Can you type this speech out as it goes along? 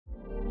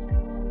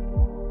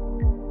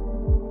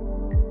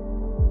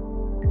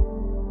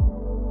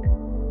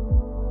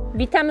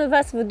Witamy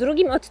Was w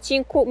drugim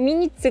odcinku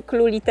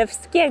minicyklu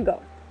litewskiego.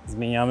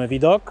 Zmieniamy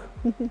widok.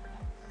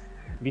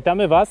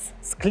 Witamy Was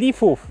z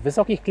klifów,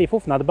 wysokich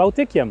klifów nad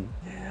Bałtykiem.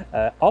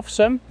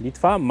 Owszem,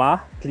 Litwa ma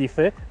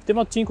klify. W tym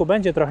odcinku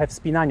będzie trochę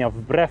wspinania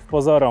wbrew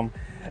pozorom.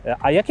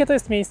 A jakie to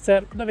jest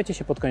miejsce, dowiecie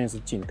się pod koniec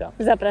odcinka.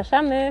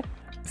 Zapraszamy!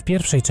 W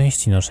pierwszej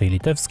części naszej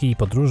litewskiej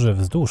podróży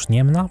wzdłuż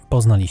Niemna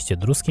poznaliście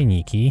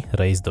druskieniki,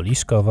 rejs do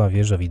Liszkowa,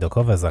 wieże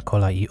widokowe,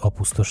 zakola i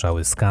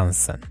opustoszały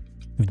skansen.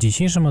 W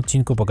dzisiejszym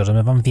odcinku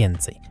pokażemy Wam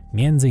więcej,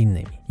 m.in.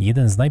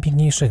 jeden z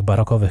najpiękniejszych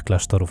barokowych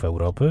klasztorów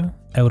Europy,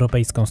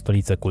 europejską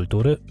stolicę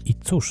kultury i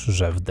cóż,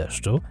 że w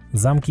deszczu,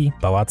 zamki,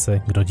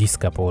 pałace,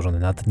 grodziska położone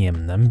nad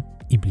Niemnem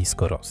i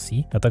blisko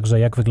Rosji, a także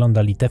jak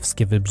wygląda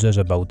litewskie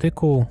wybrzeże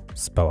Bałtyku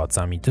z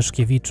pałacami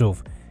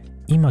Tyszkiewiczów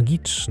i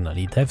magiczne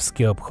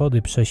litewskie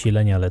obchody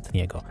przesilenia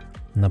letniego.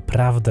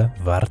 Naprawdę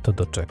warto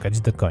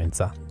doczekać do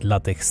końca dla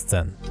tych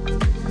scen.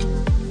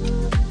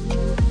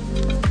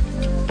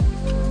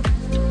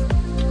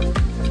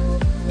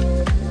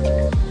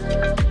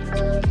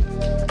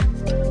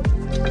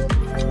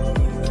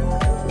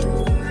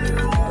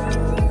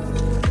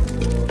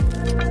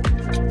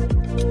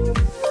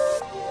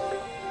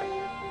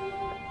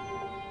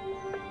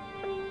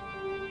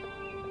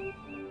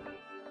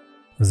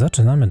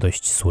 Zaczynamy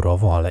dość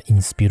surowo, ale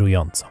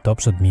inspirująco. To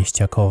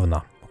przedmieścia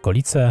Kowna,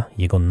 okolice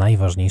jego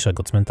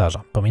najważniejszego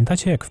cmentarza.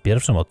 Pamiętacie, jak w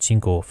pierwszym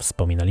odcinku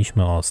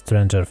wspominaliśmy o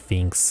Stranger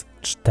Things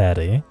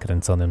 4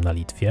 kręconym na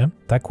Litwie?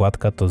 Ta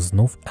kładka to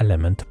znów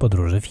element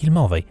podróży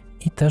filmowej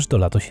i też do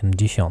lat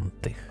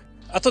 80.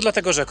 A to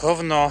dlatego, że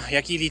Kowno,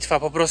 jak i Litwa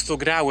po prostu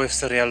grały w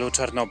serialu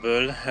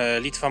Czarnobyl.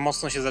 Litwa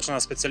mocno się zaczyna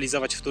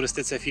specjalizować w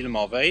turystyce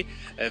filmowej,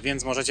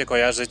 więc możecie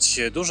kojarzyć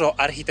dużo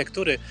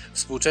architektury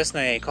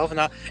współczesnej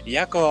Kowna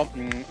jako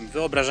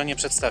wyobrażenie,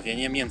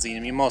 przedstawienie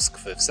m.in.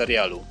 Moskwy w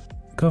serialu.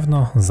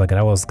 Kowno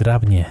zagrało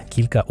zgrabnie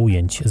kilka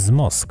ujęć z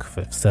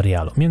Moskwy w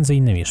serialu,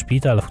 m.in.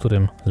 szpital, w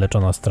którym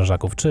leczono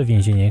strażaków, czy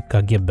więzienie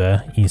KGB,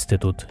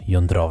 Instytut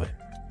Jądrowy.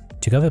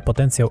 Ciekawy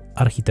potencjał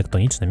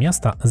architektoniczny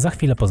miasta za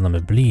chwilę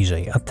poznamy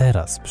bliżej, a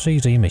teraz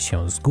przyjrzyjmy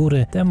się z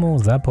góry temu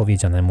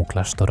zapowiedzianemu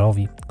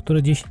klasztorowi,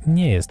 który dziś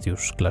nie jest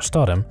już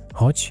klasztorem,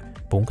 choć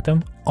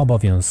punktem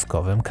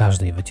obowiązkowym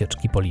każdej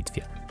wycieczki po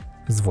Litwie,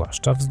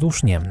 zwłaszcza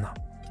wzdłuż Niemna,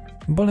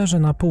 bo leży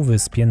na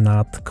półwyspie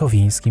nad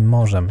Kowińskim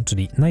Morzem,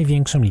 czyli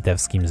największym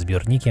litewskim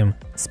zbiornikiem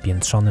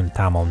spiętrzonym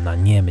tamą na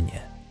Niemnie.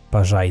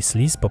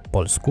 Pażajslis, po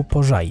polsku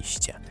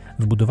Pożajście.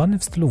 Wbudowany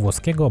w stylu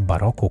włoskiego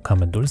baroku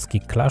kamedulski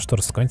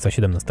klasztor z końca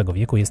XVII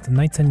wieku jest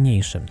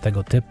najcenniejszym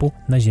tego typu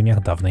na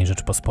ziemiach dawnej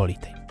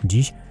Rzeczpospolitej.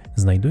 Dziś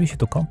znajduje się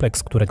tu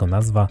kompleks, którego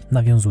nazwa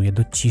nawiązuje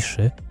do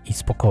ciszy i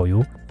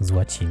spokoju z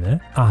łaciny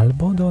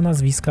albo do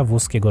nazwiska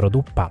włoskiego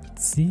rodu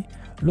Pazzi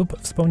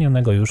lub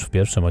wspomnianego już w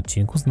pierwszym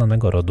odcinku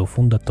znanego rodu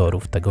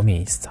fundatorów tego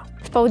miejsca.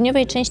 W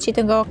południowej części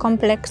tego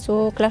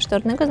kompleksu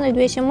klasztornego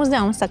znajduje się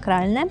Muzeum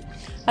Sakralne,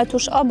 a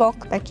tuż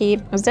obok taki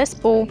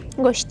zespół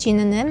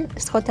gościnny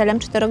z hotelem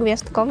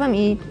 4-gwiazdkowym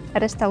i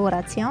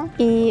restauracją.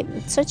 I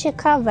co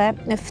ciekawe,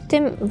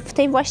 w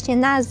tej właśnie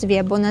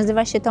nazwie, bo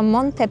nazywa się to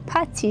Monte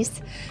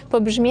Pacis,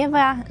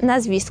 pobrzmiewa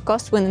nazwisko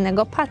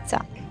słynnego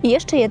Paca. I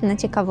jeszcze jedna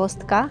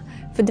ciekawostka.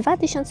 W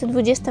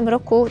 2020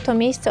 roku to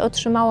miejsce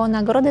otrzymało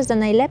nagrodę za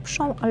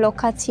najlepszą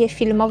lokację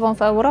filmową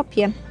w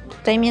Europie.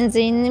 Tutaj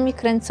m.in.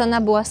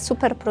 kręcona była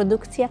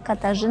superprodukcja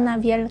Katarzyna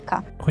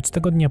Wielka. Choć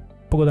tego dnia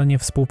pogoda nie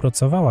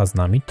współpracowała z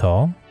nami,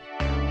 to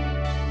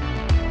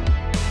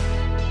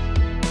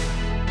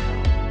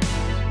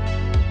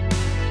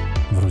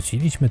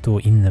wróciliśmy tu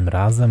innym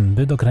razem,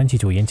 by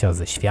dokręcić ujęcia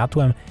ze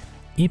światłem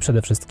i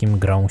przede wszystkim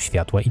grą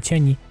światła i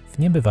cieni w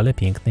niebywale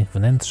pięknych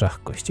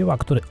wnętrzach kościoła,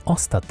 który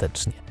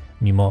ostatecznie,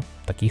 mimo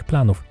takich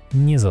planów,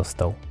 nie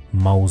został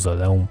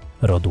mauzoleum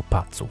rodu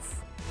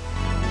Paców.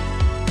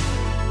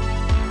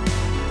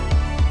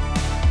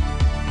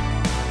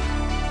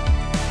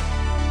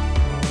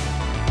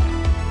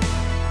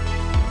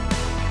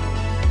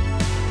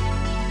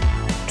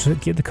 Czy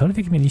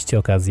kiedykolwiek mieliście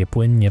okazję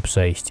płynnie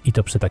przejść i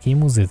to przy takiej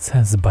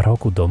muzyce z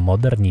baroku do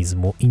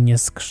modernizmu i nie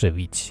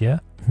skrzywić się?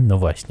 No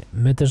właśnie,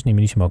 my też nie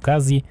mieliśmy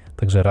okazji,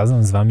 także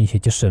razem z Wami się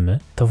cieszymy.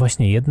 To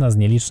właśnie jedna z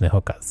nielicznych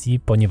okazji,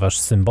 ponieważ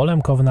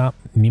symbolem Kowna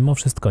mimo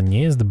wszystko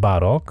nie jest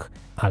barok,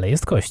 ale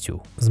jest kościół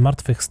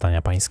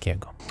Zmartwychwstania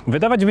Pańskiego.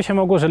 Wydawać by się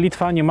mogło, że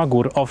Litwa nie ma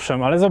gór,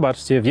 owszem, ale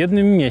zobaczcie, w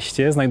jednym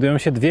mieście znajdują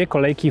się dwie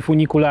kolejki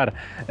funicular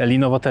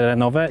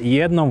linowo-terenowe.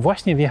 Jedną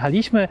właśnie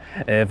wjechaliśmy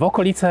w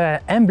okolice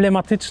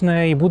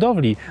emblematycznej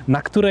budowli,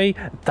 na której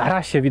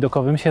tarasie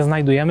widokowym się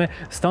znajdujemy.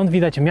 Stąd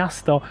widać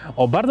miasto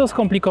o bardzo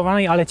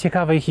skomplikowanej, ale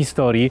ciekawej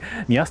historii.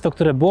 Miasto,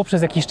 które było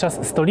przez jakiś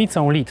czas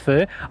stolicą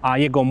Litwy, a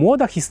jego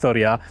młoda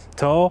historia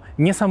to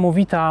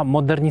niesamowita,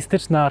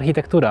 modernistyczna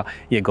architektura.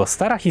 Jego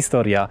stara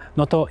historia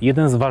no to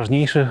jeden z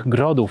ważniejszych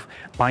grodów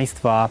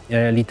państwa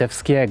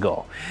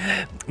litewskiego.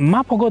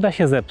 Ma pogoda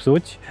się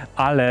zepsuć,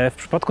 ale w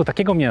przypadku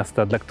takiego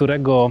miasta, dla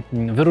którego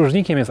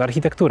wyróżnikiem jest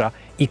architektura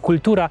i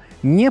kultura,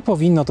 nie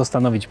powinno to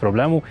stanowić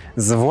problemu,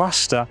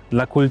 zwłaszcza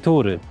dla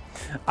kultury.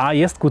 a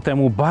jest ku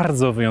temu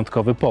bardzo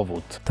wyjątkowy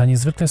powód. Ta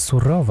niezwykle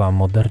surowa,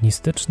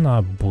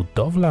 modernistyczna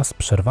budowla z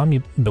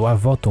przerwami była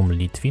wotum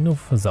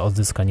Litwinów za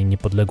odzyskanie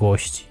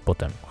niepodległości.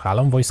 Potem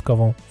halą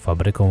wojskową,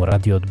 fabryką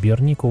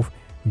radioodbiorników.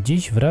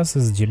 Dziś wraz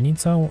z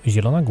dzielnicą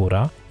Zielona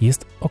Góra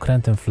jest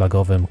okrętem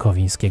flagowym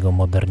kowińskiego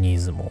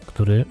modernizmu,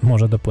 który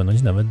może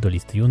dopłynąć nawet do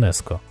listy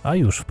UNESCO, a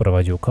już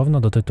wprowadził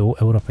Kowno do tytułu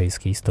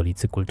Europejskiej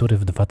Stolicy Kultury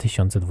w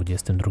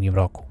 2022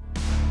 roku.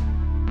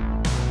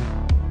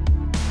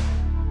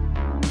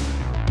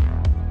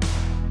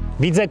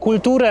 Widzę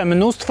kulturę,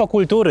 mnóstwo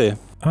kultury.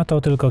 A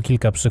to tylko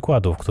kilka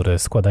przykładów, które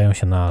składają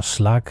się na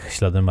szlak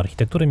śladem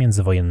architektury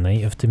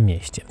międzywojennej w tym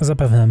mieście.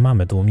 Zapewne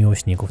mamy tu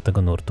miłośników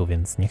tego nurtu,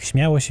 więc niech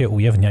śmiało się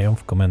ujawniają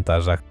w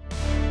komentarzach.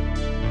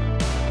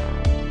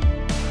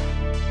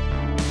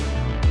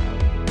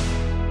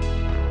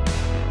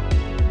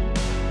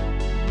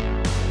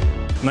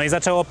 No i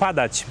zaczęło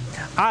padać,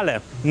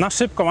 ale na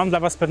szybko mam dla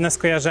Was pewne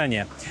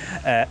skojarzenie.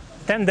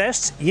 Ten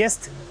deszcz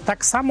jest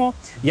tak samo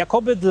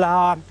jakoby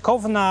dla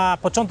Kowna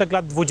początek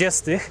lat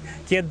 20.,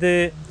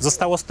 kiedy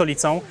zostało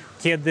stolicą,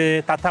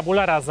 kiedy ta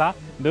tabula rasa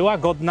była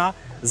godna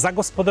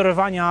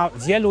zagospodarowania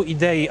wielu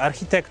idei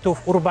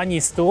architektów,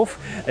 urbanistów.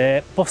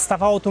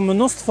 Powstawało tu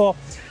mnóstwo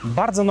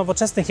bardzo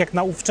nowoczesnych, jak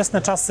na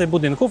ówczesne czasy,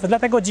 budynków.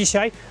 Dlatego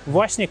dzisiaj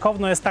właśnie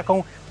Kowno jest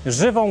taką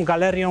żywą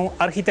galerią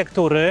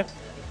architektury,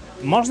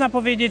 można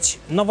powiedzieć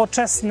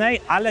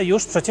nowoczesnej, ale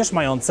już przecież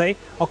mającej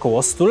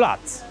około 100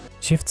 lat.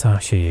 Siewca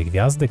sieje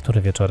gwiazdy,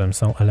 które wieczorem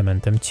są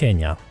elementem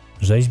cienia.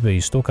 Rzeźby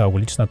i sztuka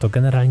uliczna to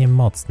generalnie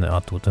mocny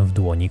atut w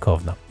dłoni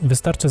Kowna.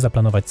 Wystarczy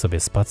zaplanować sobie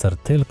spacer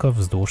tylko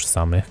wzdłuż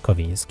samych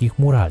kowińskich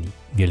murali.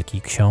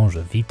 Wielki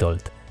książę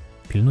Witold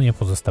pilnuje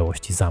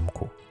pozostałości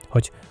zamku.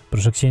 Choć,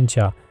 proszę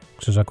księcia,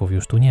 krzyżaków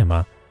już tu nie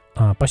ma,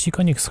 a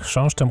pasikonik z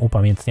chrząszczem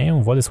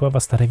upamiętniają Władysława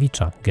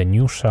Starewicza,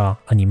 geniusza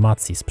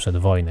animacji sprzed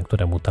wojny,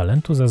 któremu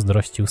talentu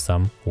zazdrościł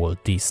sam Walt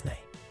Disney.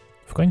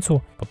 W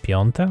końcu, po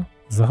piąte,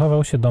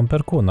 zachował się dom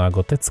Perkuna,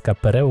 gotycka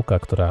perełka,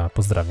 która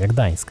pozdrawia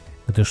Gdańsk,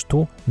 gdyż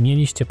tu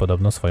mieliście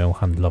podobno swoją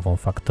handlową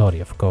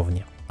faktorię w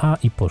Kownie. A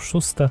i po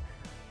szóste,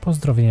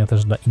 pozdrowienia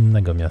też dla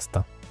innego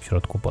miasta w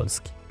środku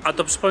Polski. A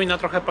to przypomina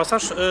trochę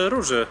pasaż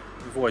Róży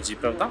w Łodzi,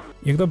 prawda?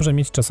 Jak dobrze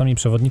mieć czasami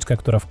przewodniczkę,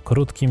 która w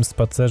krótkim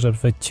spacerze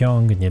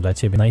wyciągnie dla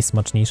Ciebie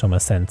najsmaczniejszą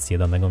esencję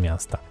danego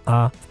miasta,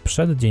 a w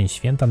przeddzień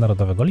Święta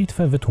Narodowego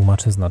Litwy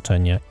wytłumaczy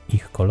znaczenie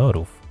ich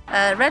kolorów.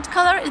 Red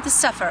color is the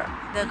suffer,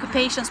 the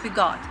occupations we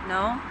got,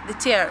 no?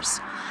 The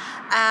tears.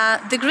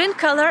 The green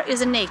color is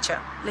the nature.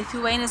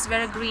 Lithuania is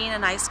very green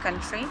and nice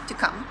country to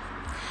come.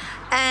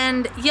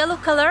 And yellow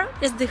color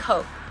is the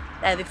hope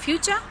that the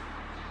future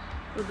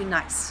will be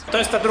nice. To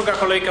jest ta druga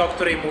kolejka, o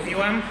której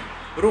mówiłem.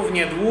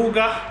 Równie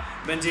długa,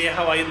 będzie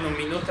jechała 1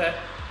 minutę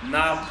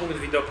na punkt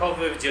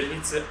widokowy w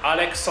dzielnicy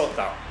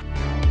Aleksota.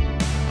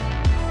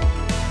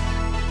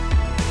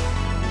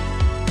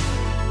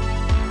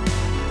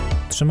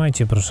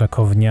 Trzymajcie proszę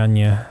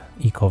kownianie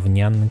i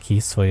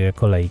kownianki swoje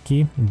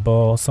kolejki,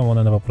 bo są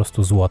one po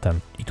prostu złotem.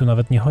 I tu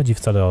nawet nie chodzi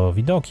wcale o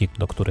widoki,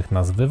 do których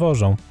nas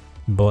wywożą,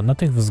 bo na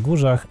tych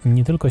wzgórzach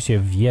nie tylko się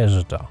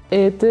wjeżdża.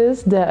 It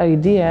is the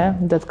idea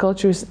that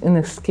culture is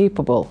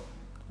inescapable.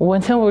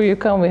 Whenever you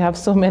come, we have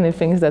so many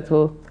things that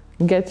will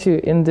get you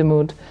in the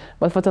mood.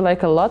 But what I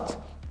like a lot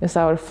is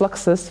our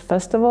Fluxus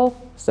festival,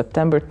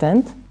 September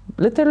 10th.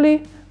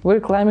 Literally, we're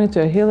climbing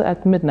to a hill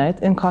at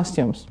midnight in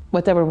costumes.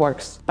 Whatever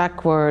works.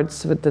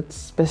 Backwards with that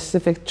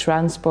specific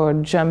transport,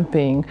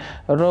 jumping,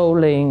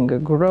 rolling,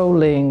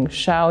 growling,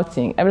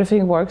 shouting.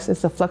 Everything works.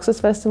 It's a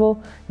Fluxus festival.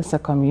 It's a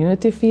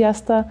community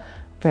fiesta.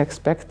 We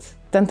expect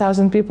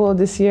 10,000 people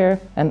this year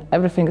and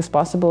everything is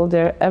possible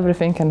there.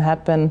 Everything can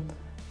happen.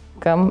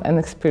 Come and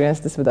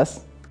experience this with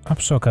us. A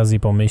przy okazji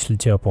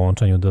pomyślcie o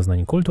połączeniu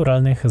doznań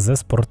kulturalnych ze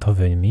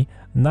sportowymi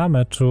na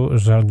meczu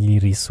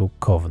Żalgirisu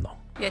Kowno.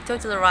 You're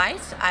totally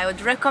right. I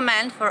would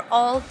recommend for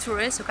all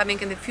tourists who are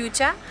coming in the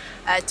future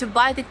to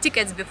buy the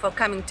tickets before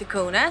coming to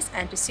Kaunas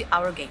and to see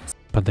our games.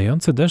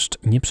 Padający deszcz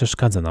nie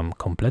przeszkadza nam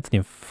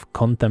kompletnie w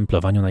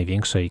kontemplowaniu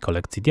największej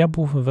kolekcji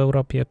diabłów w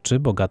Europie czy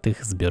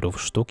bogatych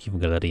zbiorów sztuki w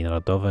Galerii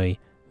Narodowej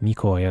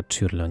Mikołaja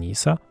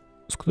Czurlionisa,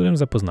 z którym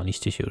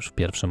zapoznaliście się już w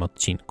pierwszym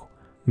odcinku.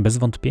 Bez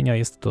wątpienia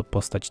jest to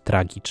postać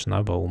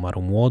tragiczna, bo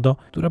umarł młodo,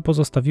 która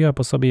pozostawiła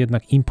po sobie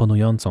jednak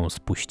imponującą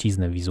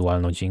spuściznę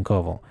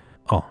wizualno-dźwiękową.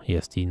 O,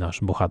 jest i nasz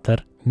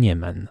bohater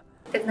Niemen.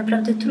 Tak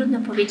naprawdę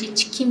trudno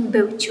powiedzieć, kim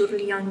był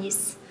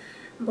Czurlionis,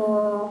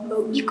 bo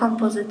był i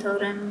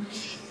kompozytorem,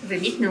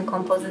 wybitnym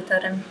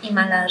kompozytorem i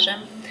malarzem,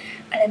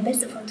 ale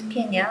bez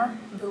wątpienia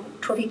był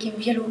człowiekiem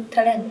wielu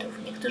talentów.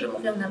 Niektórzy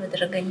mówią nawet,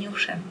 że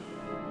geniuszem.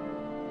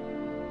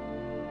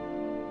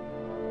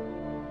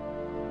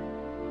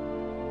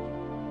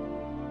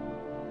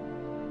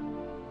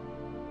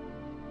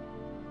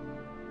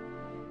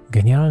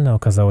 Genialne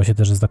okazało się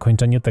też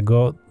zakończenie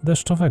tego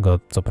deszczowego,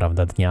 co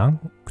prawda, dnia,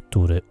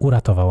 który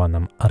uratowała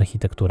nam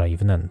architektura i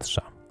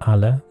wnętrza.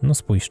 Ale no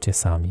spójrzcie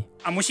sami.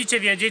 A musicie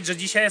wiedzieć, że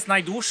dzisiaj jest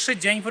najdłuższy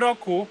dzień w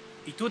roku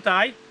i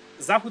tutaj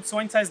zachód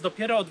słońca jest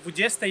dopiero o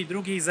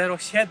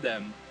 22:07.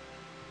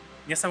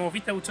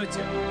 Niesamowite uczucie.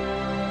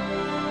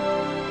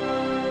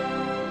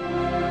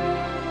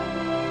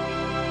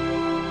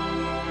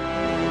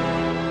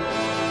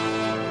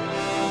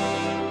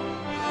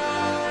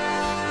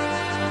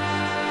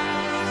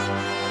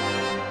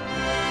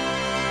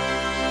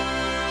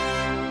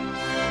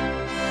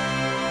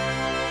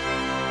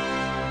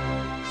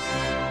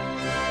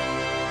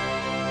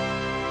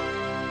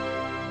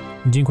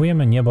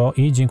 Dziękujemy niebo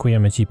i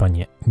dziękujemy Ci,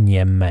 panie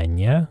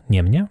Niemenie.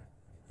 Niemnie?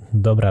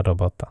 Dobra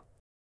robota.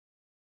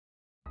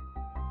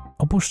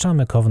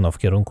 Opuszczamy Kowno w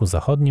kierunku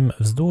zachodnim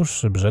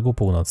wzdłuż brzegu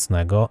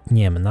północnego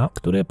Niemna,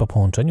 który po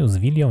połączeniu z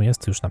Wilią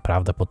jest już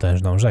naprawdę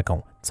potężną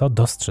rzeką, co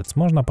dostrzec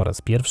można po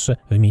raz pierwszy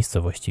w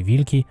miejscowości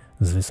Wilki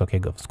z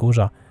wysokiego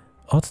wzgórza.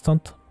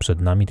 Odtąd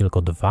przed nami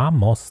tylko 2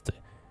 mosty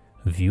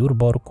w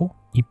Jurborku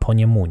i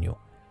Poniemuniu.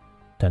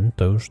 Ten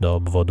to już do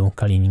obwodu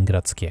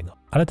kaliningradzkiego.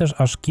 Ale też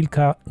aż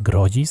kilka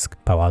grodzisk,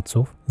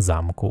 pałaców,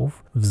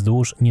 zamków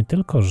wzdłuż nie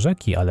tylko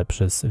rzeki, ale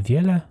przez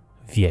wiele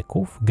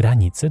wieków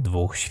granicy 2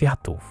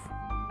 światów.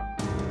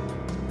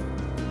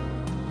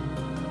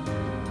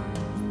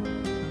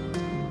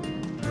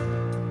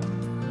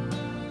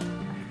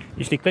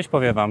 Jeśli ktoś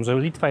powie wam, że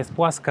Litwa jest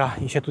płaska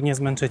i się tu nie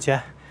zmęczycie,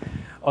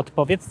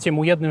 odpowiedzcie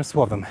mu jednym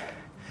słowem.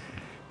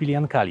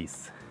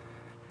 Piliankalis.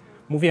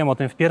 Mówiłem o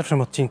tym w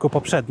pierwszym odcinku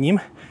poprzednim,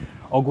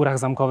 o górach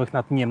zamkowych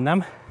nad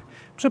Niemnem.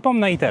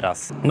 Przypomnę i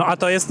teraz. No a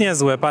to jest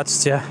niezłe,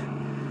 patrzcie.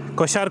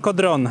 Kosiarko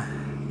dron.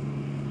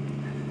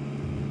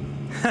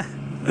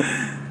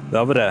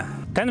 Dobre.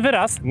 Ten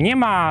wyraz nie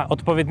ma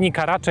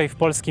odpowiednika raczej w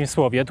polskim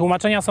słowie.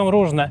 Tłumaczenia są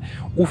różne.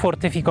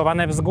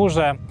 Ufortyfikowane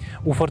wzgórze,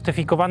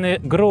 ufortyfikowany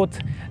gród,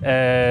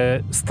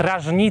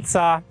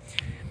 strażnica.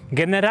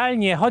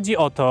 Generalnie chodzi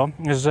o to,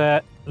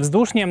 że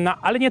wzdłuż Niemna,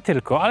 ale nie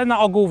tylko, ale na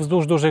ogół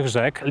wzdłuż dużych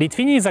rzek,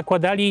 Litwini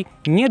zakładali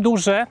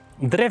nieduże,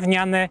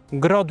 drewniane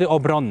grody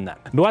obronne.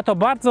 Była to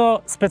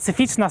bardzo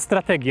specyficzna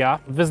strategia,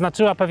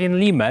 wyznaczyła pewien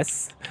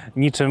limes,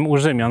 niczym u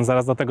Rzymian,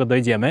 zaraz do tego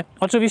dojdziemy.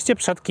 Oczywiście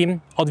przed kim?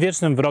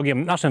 Odwiecznym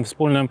wrogiem naszym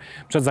wspólnym,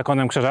 przed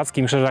zakonem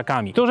krzyżackim,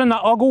 krzyżakami, którzy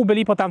na ogół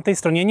byli po tamtej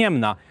stronie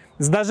Niemna.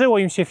 Zdarzyło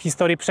im się w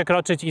historii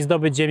przekroczyć i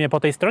zdobyć ziemię po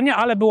tej stronie,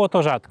 ale było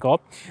to rzadko.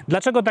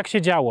 Dlaczego tak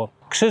się działo?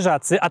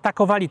 Krzyżacy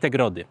atakowali te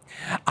grody,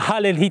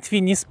 ale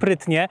Litwini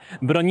sprytnie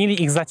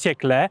bronili ich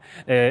zaciekle,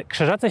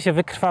 krzyżacy się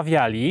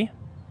wykrwawiali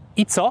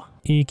i co?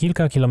 I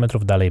kilka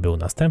kilometrów dalej był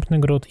następny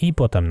gród i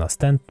potem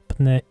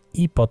następny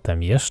i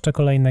potem jeszcze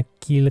kolejne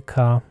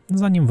kilka.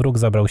 Zanim wróg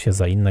zabrał się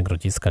za inne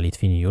grodziska,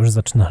 Litwini już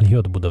zaczynali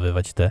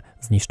odbudowywać te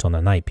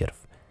zniszczone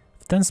najpierw.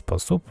 W ten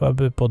sposób,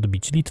 aby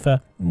podbić Litwę,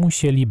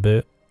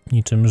 musieliby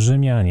niczym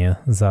Rzymianie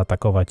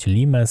zaatakować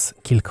Limes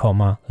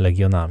kilkoma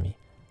legionami.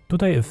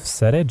 Tutaj w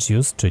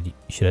Seregius, czyli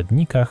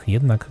Średnikach,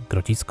 jednak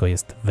grodzisko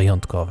jest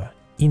wyjątkowe,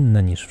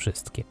 inne niż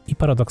wszystkie i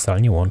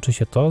paradoksalnie łączy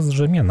się to z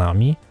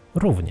Rzymianami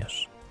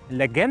również.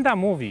 Legenda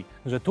mówi,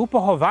 że tu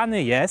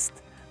pochowany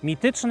jest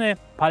mityczny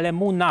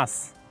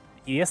Palemunas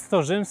i jest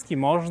to rzymski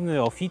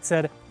możny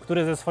oficer,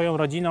 który ze swoją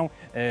rodziną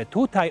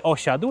tutaj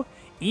osiadł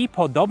i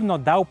podobno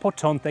dał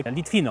początek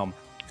Litwinom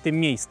w tym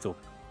miejscu.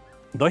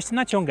 Dość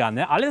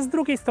naciągane, ale z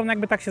drugiej strony,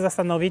 jakby tak się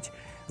zastanowić,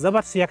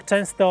 zobaczcie, jak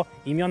często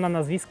imiona,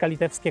 nazwiska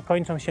litewskie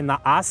kończą się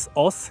na as,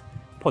 os,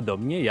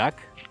 podobnie jak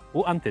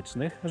u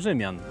antycznych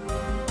Rzymian.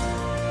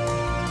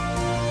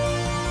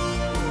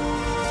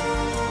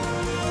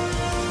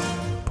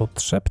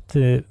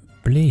 Podszepty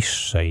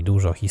bliższej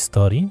dużo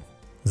historii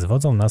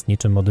zwodzą nas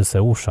niczym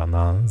Odyseusza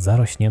na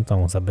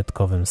zarośniętą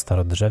zabytkowym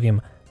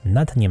starodrzewiem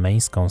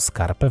nadniemeńską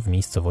skarpę w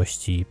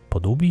miejscowości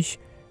Podubiś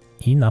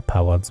i na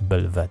pałac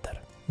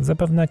Belweder.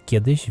 Zapewne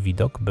kiedyś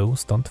widok był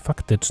stąd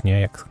faktycznie,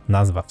 jak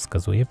nazwa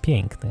wskazuje,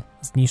 piękny.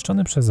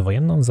 Zniszczony przez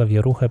wojenną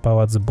zawieruchę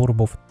pałac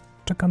Burbów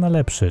czeka na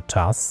lepszy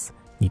czas,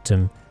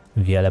 niczym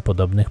wiele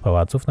podobnych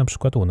pałaców, na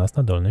przykład u nas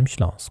na Dolnym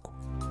Śląsku.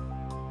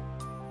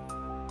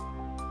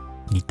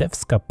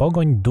 Litewska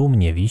pogoń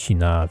dumnie wisi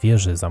na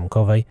wieży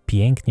zamkowej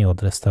pięknie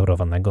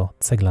odrestaurowanego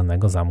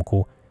ceglanego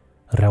zamku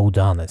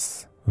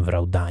Raudanes w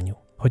Raudaniu.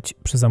 Choć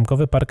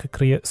przyzamkowy park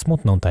kryje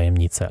smutną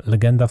tajemnicę.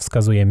 Legenda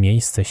wskazuje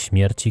miejsce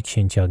śmierci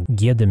księcia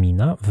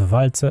Giedymina w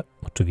walce,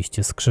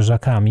 oczywiście z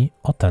krzyżakami,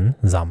 o ten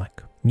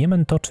zamek.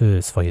 Niemen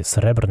toczy swoje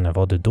srebrne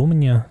wody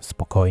dumnie,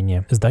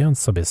 spokojnie, zdając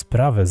sobie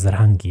sprawę z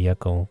rangi,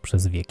 jaką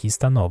przez wieki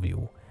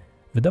stanowił.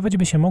 Wydawać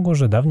by się mogło,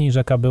 że dawniej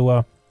rzeka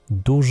była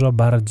dużo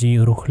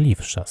bardziej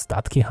ruchliwsza.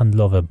 Statki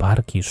handlowe,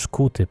 barki,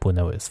 szkuty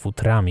płynęły z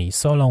futrami i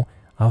solą,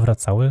 a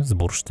wracały z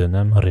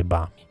bursztynem,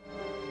 rybami.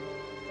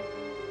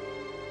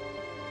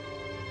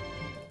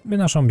 My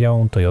naszą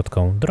białą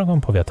Toyotką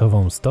drogą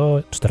powiatową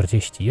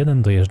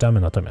 141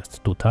 dojeżdżamy natomiast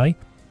tutaj,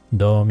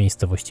 do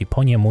miejscowości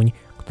Poniemuń,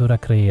 która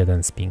kryje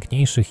jeden z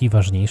piękniejszych i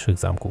ważniejszych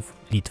zamków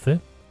Litwy,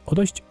 o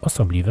dość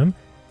osobliwym,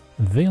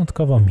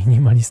 wyjątkowo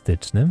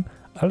minimalistycznym,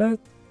 ale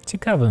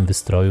ciekawym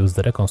wystroju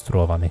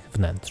zrekonstruowanych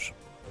wnętrz.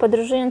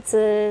 Podróżując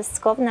z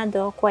Kowna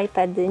do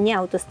Kłajpedy nie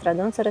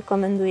autostradą, co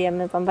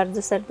rekomendujemy Wam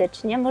bardzo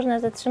serdecznie, można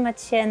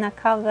zatrzymać się na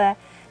kawę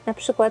na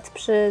przykład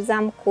przy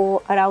zamku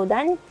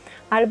Raudań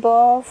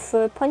albo w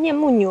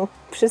Poniemuniu,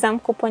 przy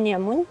zamku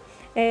Poniemuń,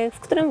 w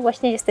którym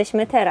właśnie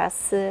jesteśmy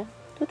teraz.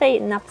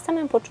 Tutaj na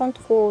samym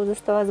początku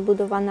została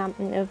zbudowana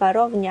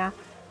warownia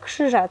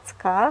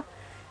krzyżacka,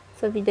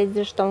 co widać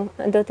zresztą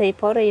do tej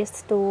pory.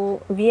 Jest tu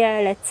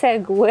wiele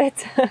cegły,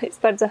 co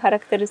jest bardzo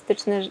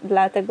charakterystyczne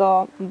dla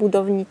tego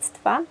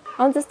budownictwa.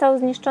 On został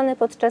zniszczony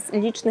podczas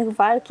licznych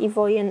walk i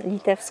wojen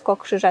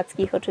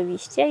litewsko-krzyżackich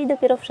oczywiście i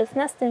dopiero w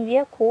XVI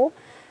wieku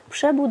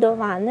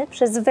przebudowany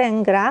przez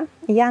Węgra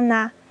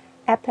Jana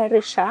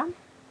aperysza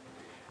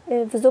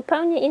w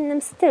zupełnie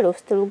innym stylu, w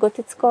stylu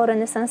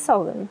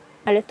gotycko-renesansowym.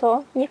 Ale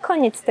to nie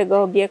koniec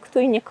tego obiektu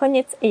i nie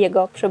koniec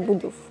jego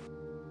przebudów.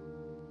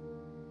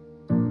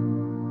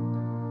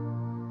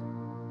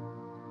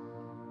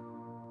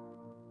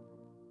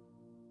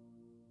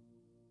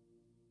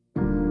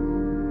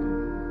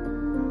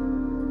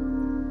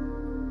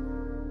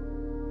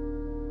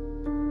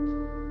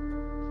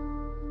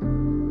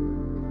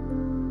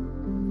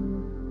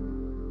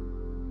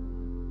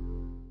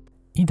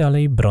 I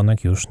dalej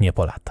Bronek już nie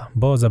polata,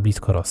 bo za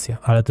blisko Rosja,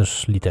 ale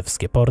też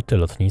litewskie porty,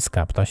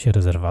 lotniska, ptasie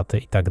rezerwaty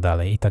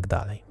itd.,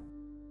 itd.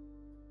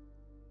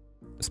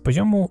 Z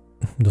poziomu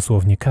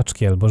dosłownie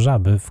kaczki albo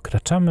żaby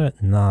wkraczamy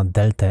na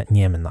deltę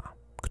Niemna,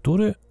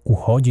 który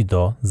uchodzi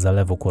do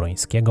Zalewu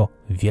Kurońskiego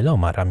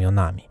wieloma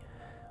ramionami.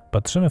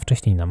 Patrzymy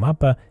wcześniej na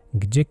mapę,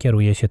 gdzie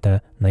kieruje się te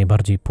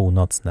najbardziej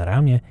północne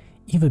ramię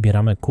i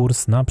wybieramy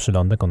kurs na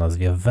przylądek o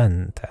nazwie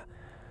Vente,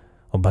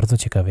 o bardzo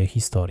ciekawej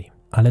historii.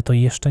 Ale to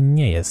jeszcze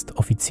nie jest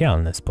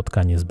oficjalne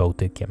spotkanie z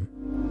Bałtykiem.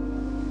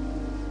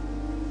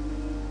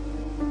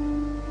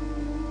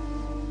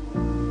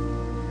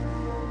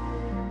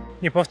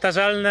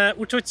 Niepowtarzalne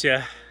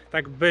uczucie,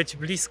 tak być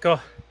blisko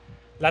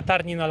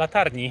latarni na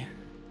latarni.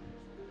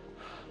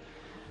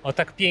 O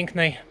tak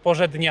pięknej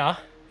porze dnia.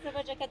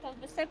 Zobacz, jaka ta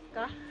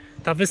wysepka.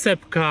 Ta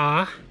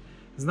wysepka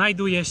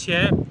znajduje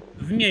się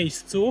w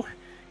miejscu,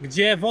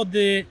 gdzie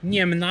wody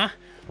Niemna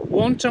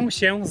łączą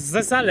się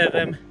ze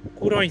Zalewem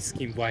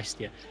Kurońskim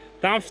właśnie.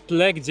 Tam w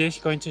tle gdzieś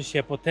kończy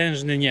się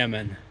potężny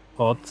Niemen.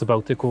 Od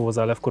Bałtyku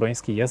Zalew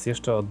Kuroński jest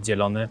jeszcze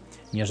oddzielony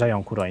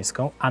Mierzeją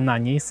Kurońską, a na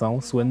niej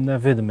są słynne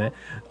wydmy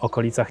w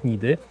okolicach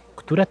Nidy,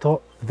 które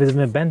to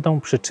wydmy będą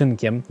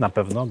przyczynkiem na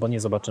pewno, bo nie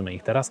zobaczymy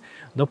ich teraz,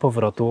 do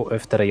powrotu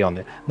w te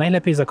rejony.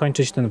 Najlepiej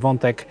zakończyć ten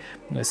wątek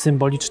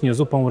symbolicznie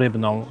zupą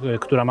rybną,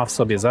 która ma w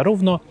sobie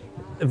zarówno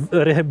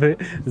ryby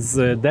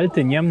z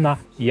delty Niemna,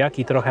 jak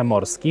i trochę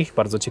morskich.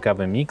 Bardzo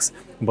ciekawy miks,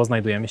 bo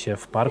znajdujemy się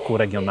w parku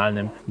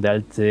regionalnym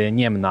delty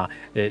Niemna.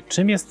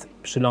 Czym jest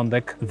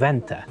przylądek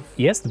Vente?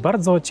 Jest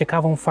bardzo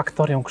ciekawą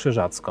faktorią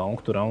krzyżacką,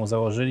 którą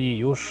założyli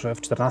już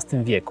w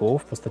XIV wieku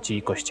w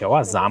postaci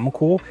kościoła,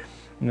 zamku.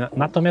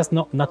 Natomiast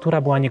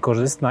natura była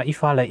niekorzystna i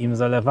fale im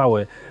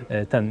zalewały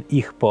ten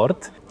ich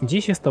port.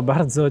 Dziś jest to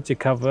bardzo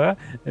ciekawe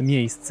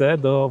miejsce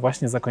do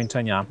właśnie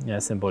zakończenia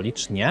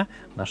symbolicznie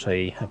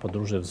naszej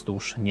podróży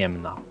wzdłuż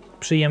Niemna.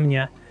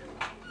 Przyjemnie,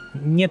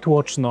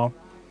 nietłoczno,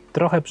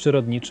 trochę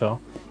przyrodniczo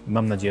i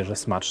mam nadzieję, że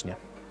smacznie.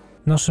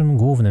 Naszym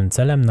głównym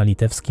celem na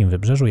litewskim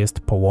wybrzeżu jest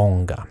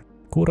Połąga.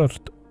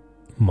 Kurort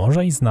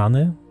może i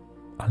znany,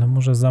 ale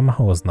może za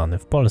mało znany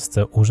w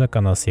Polsce.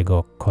 Urzeka nas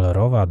jego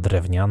kolorowa,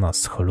 drewniana,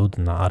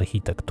 schludna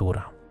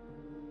architektura.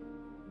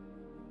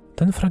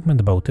 Ten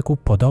fragment Bałtyku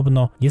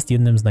podobno jest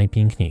jednym z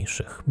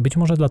najpiękniejszych. Być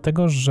może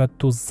dlatego, że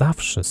tu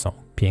zawsze są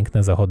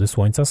piękne zachody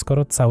słońca,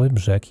 skoro cały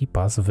brzeg i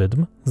pas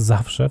wydm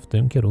zawsze w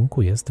tym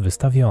kierunku jest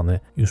wystawiony.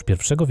 Już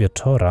pierwszego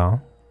wieczora,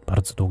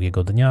 bardzo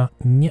długiego dnia,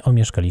 nie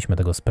omieszkaliśmy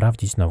tego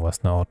sprawdzić na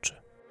własne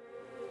oczy.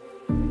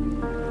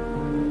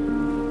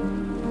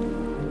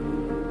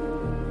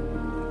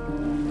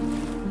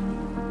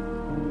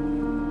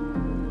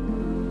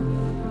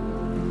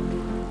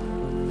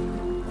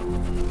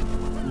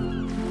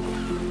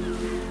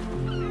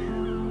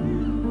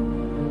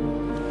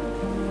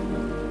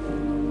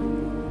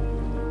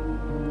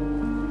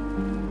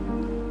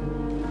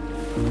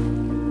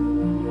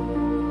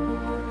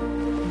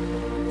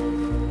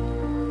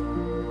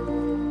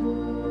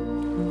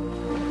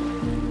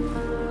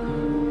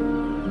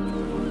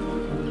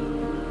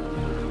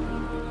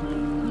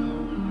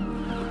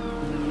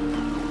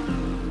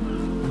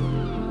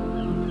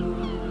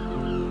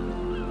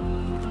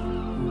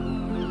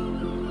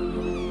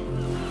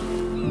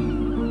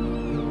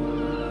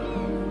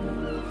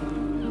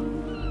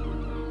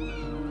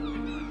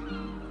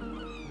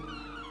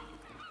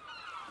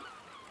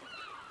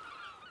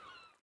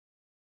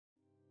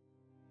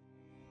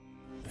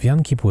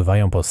 Wianki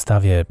pływają po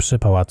stawie przy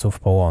pałacu w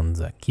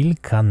Połądze.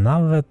 Kilka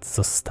nawet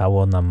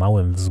zostało na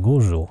małym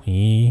wzgórzu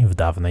i w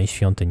dawnej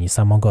świątyni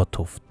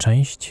samogotów.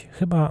 Część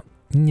chyba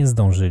nie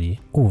zdążyli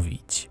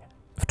uwić.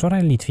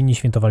 Wczoraj Litwini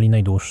świętowali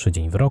najdłuższy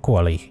dzień w roku,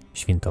 ale ich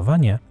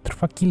świętowanie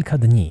trwa kilka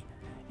dni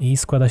i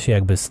składa się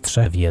jakby z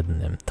trzech w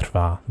jednym.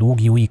 Trwa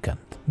długi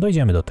weekend.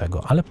 Dojdziemy do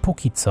tego, ale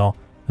póki co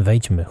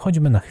wejdźmy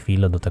choćby na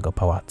chwilę do tego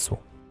pałacu.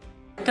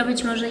 To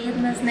być może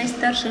jedna z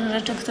najstarszych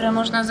rzeczy, które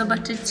można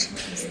zobaczyć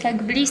z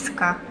tak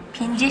bliska.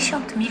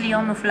 50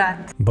 milionów lat.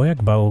 Bo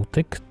jak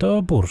Bałtyk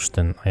to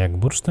bursztyn, a jak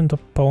bursztyn to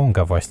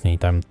Połąga właśnie i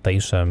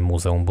tamtejsze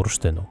Muzeum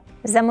Bursztynu.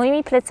 Za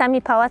moimi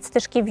plecami pałac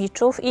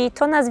Tyszkiewiczów i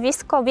to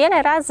nazwisko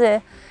wiele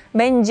razy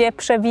będzie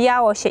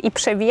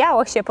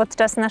przewijało się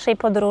podczas naszej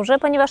podróży,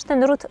 ponieważ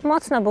ten ród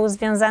mocno był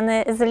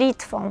związany z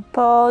Litwą.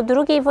 Po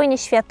II wojnie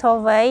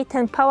światowej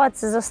ten pałac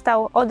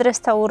został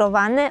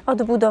odrestaurowany,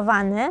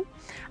 odbudowany,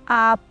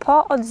 a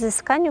po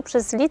odzyskaniu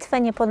przez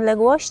Litwę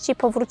niepodległości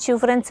powrócił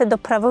w ręce do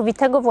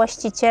prawowitego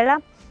właściciela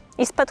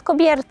i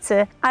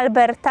spadkobiercy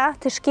Alberta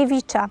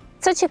Tyszkiewicza.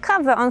 Co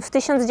ciekawe, on w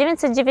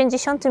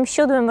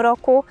 1997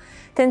 roku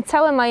ten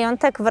cały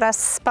majątek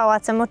wraz z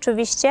pałacem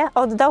oczywiście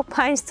oddał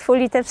państwu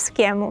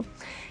litewskiemu.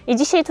 I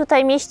dzisiaj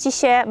tutaj mieści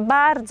się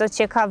bardzo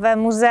ciekawe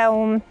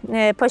muzeum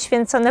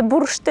poświęcone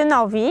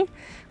bursztynowi,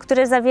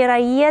 które zawiera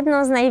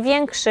jedną z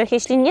największych,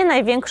 jeśli nie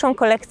największą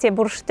kolekcję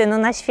bursztynu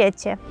na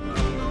świecie.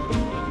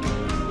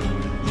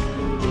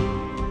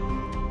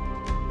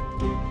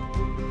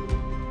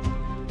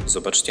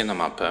 Zobaczcie na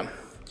mapę.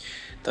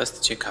 To jest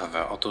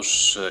ciekawe.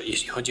 Otóż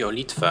jeśli chodzi o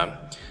Litwę,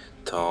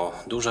 to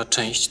duża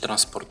część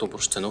transportu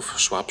bursztynów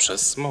szła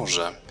przez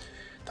morze.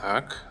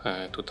 Tak,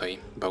 tutaj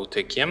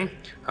Bałtykiem,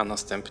 a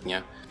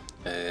następnie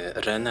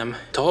Renem.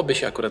 To by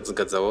się akurat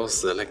zgadzało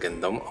z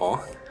legendą o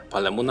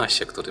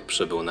Palemunasie, który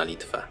przybył na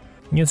Litwę.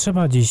 Nie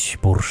trzeba dziś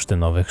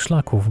bursztynowych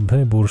szlaków,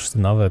 by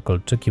bursztynowe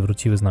kolczyki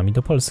wróciły z nami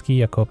do Polski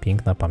jako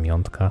piękna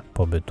pamiątka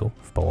pobytu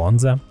w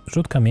Połądze.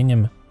 Rzut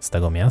kamieniem z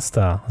tego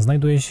miasta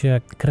znajduje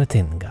się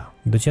Kretynga.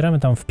 Docieramy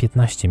tam w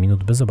 15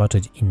 minut, by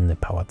zobaczyć inny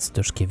pałac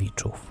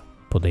Tyszkiewiczów,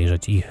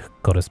 podejrzeć ich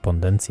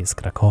korespondencję z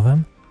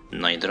Krakowem.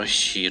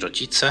 Najdrożsi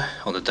rodzice,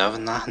 od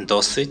dawna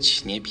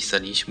dosyć nie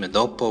pisaliśmy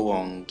do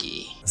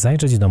Połągi.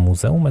 Zajrzeć do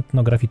muzeum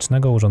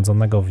etnograficznego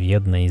urządzonego w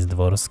jednej z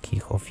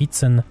dworskich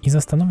oficyn i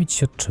zastanowić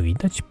się, czy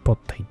widać po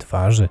tej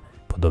twarzy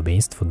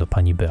podobieństwo do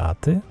pani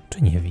Beaty,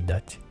 czy nie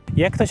widać.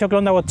 Jak ktoś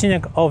oglądał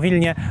odcinek o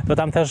Wilnie, to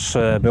tam też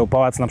był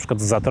pałac na przykład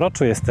w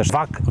Zatroczu, jest też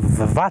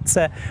w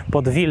Wace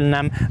pod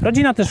Wilnem.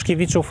 Rodzina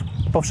Tyszkiewiczów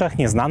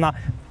powszechnie znana,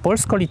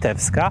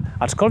 polsko-litewska,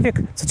 aczkolwiek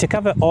co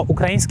ciekawe o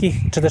ukraińskich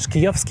czy też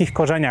kijowskich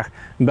korzeniach.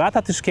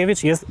 Beata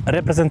Tyszkiewicz jest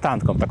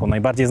reprezentantką, taką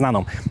najbardziej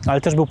znaną,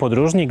 ale też był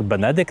podróżnik,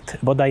 Benedykt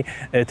bodaj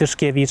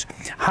Tyszkiewicz.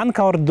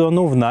 Hanka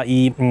Ordonówna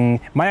i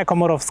Maja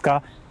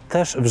Komorowska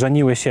też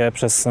wrzeniły się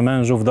przez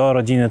mężów do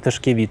rodziny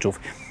Tyszkiewiczów.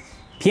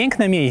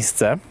 Piękne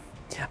miejsce.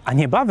 A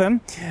niebawem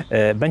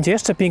będzie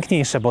jeszcze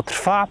piękniejsze, bo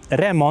trwa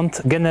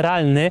remont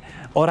generalny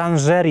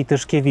oranżerii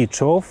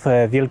Tyszkiewiczów,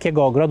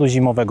 wielkiego ogrodu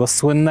zimowego,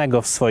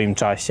 słynnego w swoim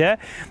czasie,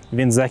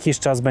 więc za jakiś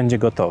czas będzie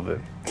gotowy.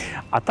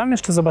 A tam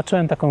jeszcze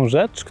zobaczyłem taką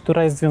rzecz,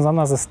 która jest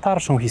związana ze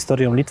starszą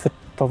historią Litwy,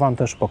 to wam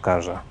też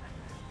pokażę.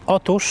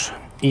 Otóż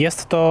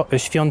jest to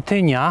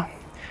świątynia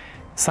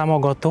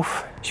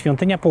samogotów,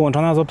 świątynia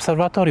połączona z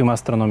obserwatorium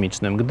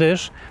astronomicznym,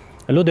 gdyż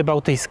ludy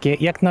bałtyckie,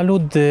 jak na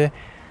ludy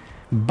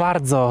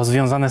bardzo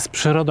związane z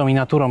przyrodą i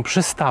naturą,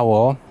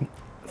 przystało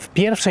w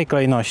pierwszej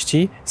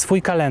kolejności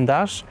swój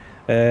kalendarz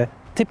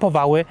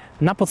typowały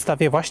na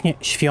podstawie właśnie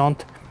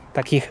świąt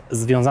takich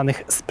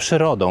związanych z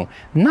przyrodą.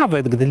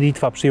 Nawet gdy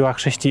Litwa przyjęła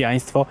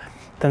chrześcijaństwo,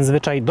 ten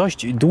zwyczaj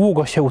dość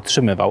długo się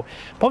utrzymywał.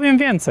 Powiem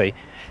więcej,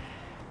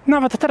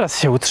 nawet teraz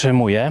się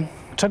utrzymuje,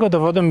 czego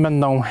dowodem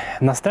będą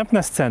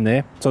następne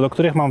sceny, co do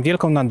których mam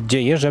wielką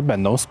nadzieję, że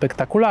będą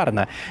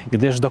spektakularne,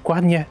 gdyż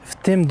dokładnie w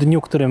tym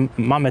dniu, którym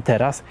mamy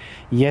teraz,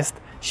 jest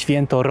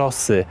święto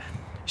Rosy,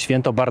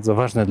 święto bardzo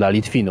ważne dla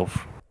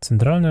Litwinów.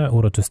 Centralne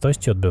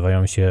uroczystości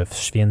odbywają się w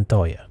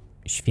Świętoje,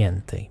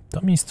 Świętej.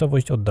 To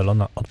miejscowość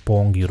oddalona od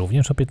Połągi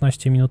również o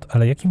 15 minut,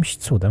 ale jakimś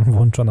cudem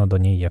włączona do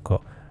niej jako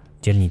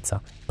dzielnica.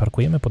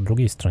 Parkujemy po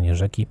drugiej stronie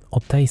rzeki o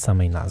tej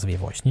samej nazwie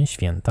właśnie,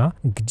 Święta,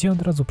 gdzie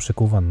od razu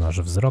przykuwa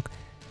nasz wzrok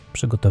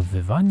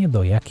przygotowywanie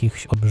do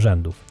jakichś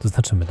obrzędów. To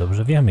znaczy my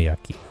dobrze wiemy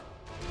jakich.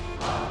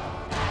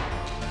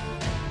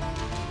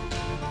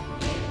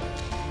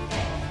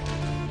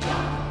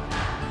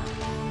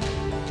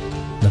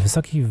 Na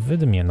wysokiej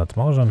wydmie nad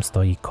morzem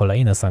stoi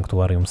kolejne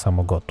sanktuarium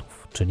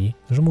samogotów, czyli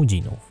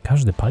żmudzinów.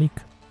 Każdy palik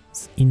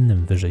z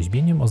innym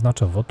wyrzeźbieniem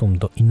oznacza wotum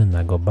do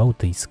innego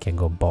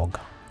bałtyckiego boga.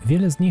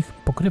 Wiele z nich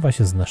pokrywa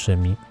się z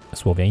naszymi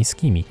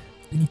słowiańskimi.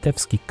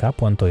 Litewski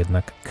kapłan to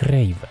jednak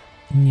krejwe,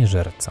 nie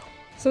żerca.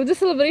 So this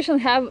celebration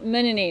have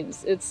many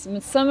names. It's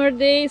Midsummer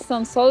Day,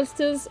 Sun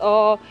Solstice,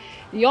 or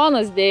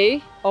Jonas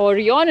Day, or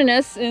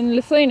Joninės in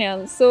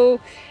Lithuanian. So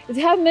it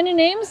have many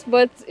names,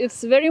 but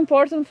it's very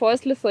important for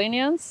us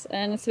Lithuanians,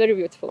 and it's very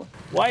beautiful.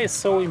 Why is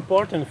so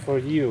important for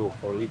you,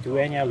 for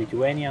Lithuania,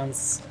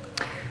 Lithuanians?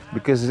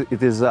 Because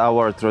it is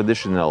our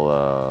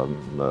traditional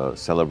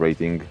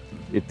celebrating.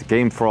 It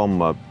came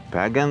from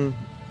pagan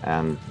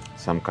and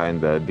some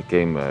kind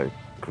became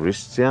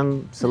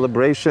Christian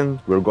celebration.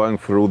 We're going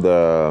through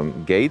the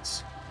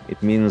gates.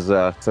 It means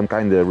some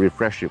kind of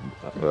refreshing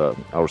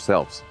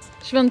ourselves.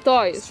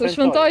 Świętują. So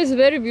Świętują is a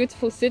very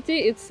beautiful city.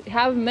 It's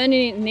have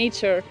many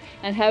nature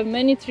and have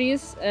many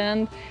trees,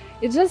 and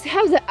it just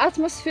have the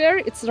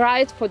atmosphere. It's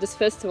right for this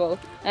festival.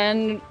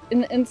 And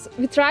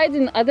we tried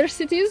in other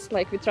cities,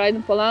 like we tried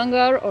in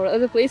Połągę or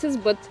other places,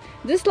 but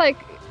this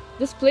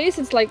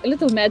place it's like a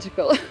little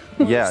magical.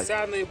 Yeah.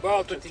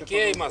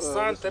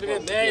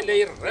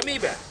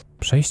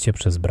 Przejście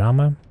przez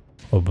bramę,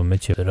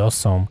 obmycie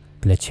rosą,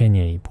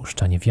 plecienie i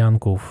puszczanie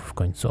wianków, w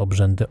końcu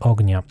obrzędy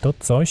ognia to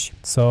coś,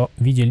 co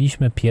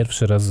widzieliśmy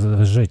pierwszy raz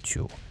w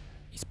życiu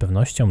i z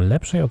pewnością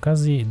lepszej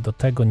okazji do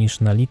tego niż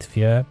na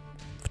Litwie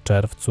w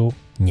czerwcu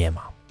nie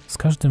ma. Z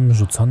każdym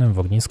rzuconym w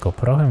ognisko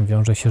prochem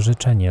wiąże się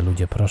życzenie.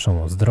 Ludzie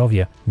proszą o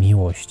zdrowie,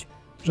 miłość,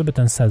 żeby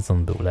ten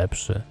sezon był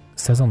lepszy.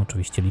 Sezon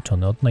oczywiście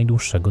liczony od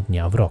najdłuższego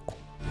dnia w roku.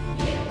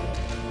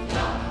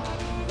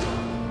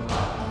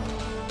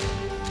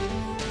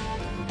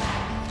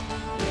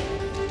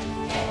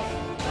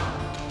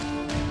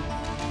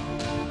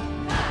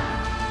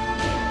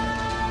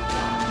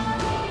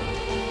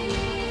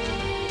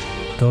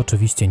 To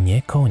oczywiście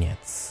nie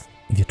koniec.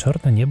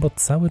 Wieczorne niebo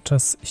cały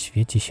czas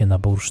świeci się na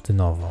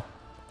bursztynowo.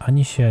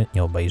 Ani się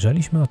nie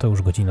obejrzeliśmy, a to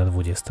już godzina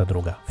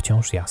 22.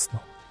 Wciąż jasno.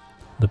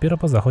 Dopiero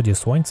po zachodzie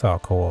słońca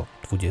około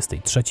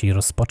 23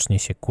 rozpocznie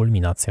się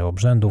kulminacja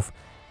obrzędów,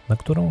 na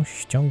którą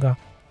ściąga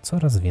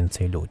coraz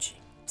więcej ludzi.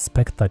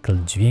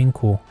 Spektakl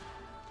dźwięku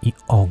i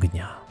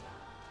ognia,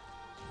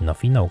 na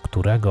finał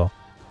którego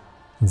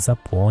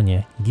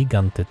zapłonie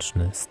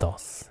gigantyczny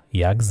stos,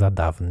 jak za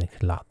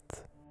dawnych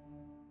lat.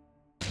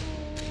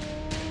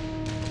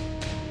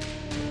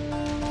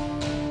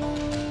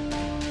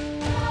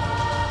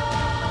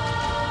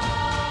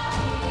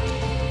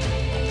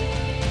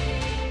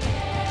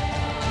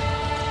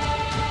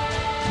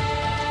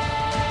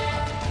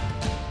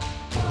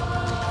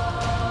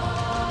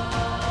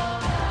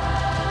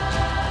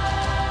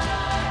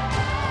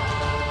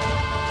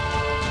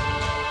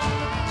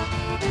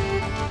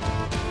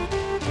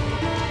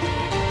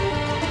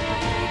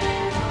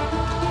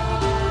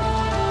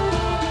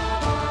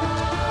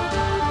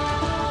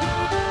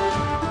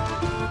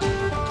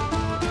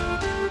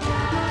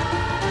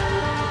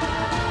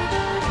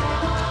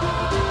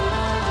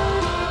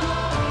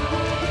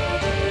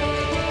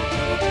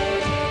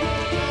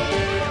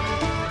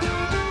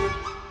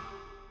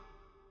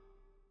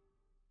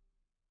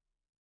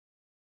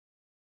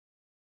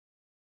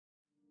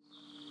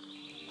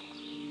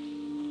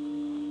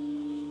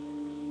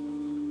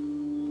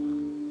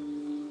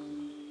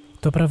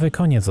 To prawie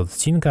koniec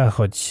odcinka,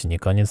 choć nie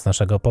koniec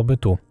naszego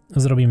pobytu.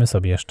 Zrobimy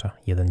sobie jeszcze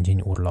jeden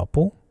dzień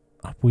urlopu,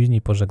 a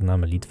później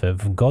pożegnamy Litwę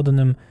w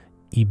godnym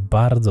i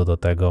bardzo do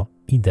tego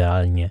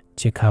idealnie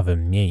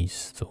ciekawym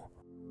miejscu.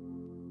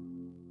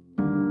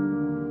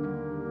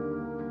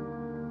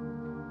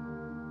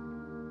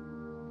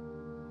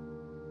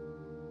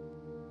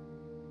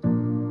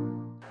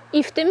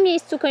 I w tym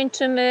miejscu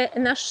kończymy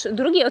nasz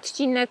drugi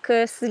odcinek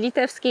z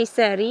litewskiej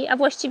serii, a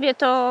właściwie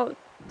to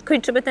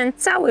kończymy ten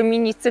cały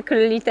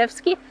minicykl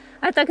litewski,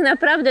 a tak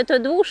naprawdę to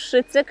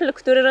dłuższy cykl,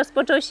 który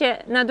rozpoczął się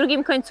na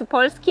drugim końcu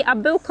Polski, a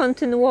był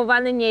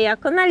kontynuowany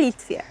niejako na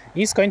Litwie.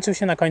 I skończył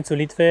się na końcu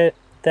Litwy.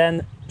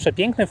 Ten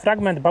przepiękny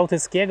fragment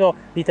bałtyckiego,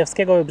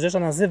 litewskiego wybrzeża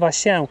nazywa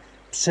się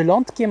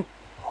Przylądkiem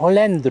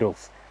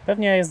Holendrów.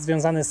 Pewnie jest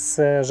związany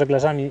z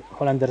żeglarzami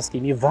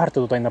holenderskimi.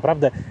 Warto tutaj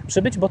naprawdę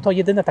przybyć, bo to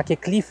jedyne takie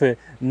klify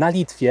na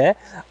Litwie,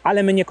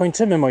 ale my nie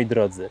kończymy, moi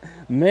drodzy.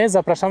 My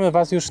zapraszamy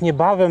Was już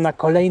niebawem na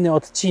kolejny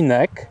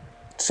odcinek.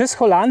 Czy z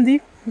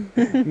Holandii?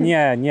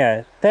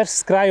 Nie. Też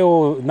z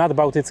kraju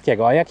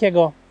nadbałtyckiego. A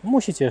jakiego?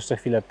 Musicie jeszcze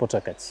chwilę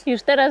poczekać.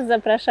 Już teraz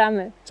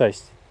zapraszamy.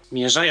 Cześć.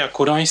 Mierzeja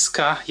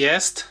Kurońska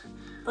jest,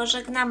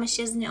 Pożegnamy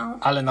się z nią.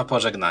 ale na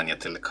pożegnanie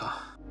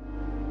tylko.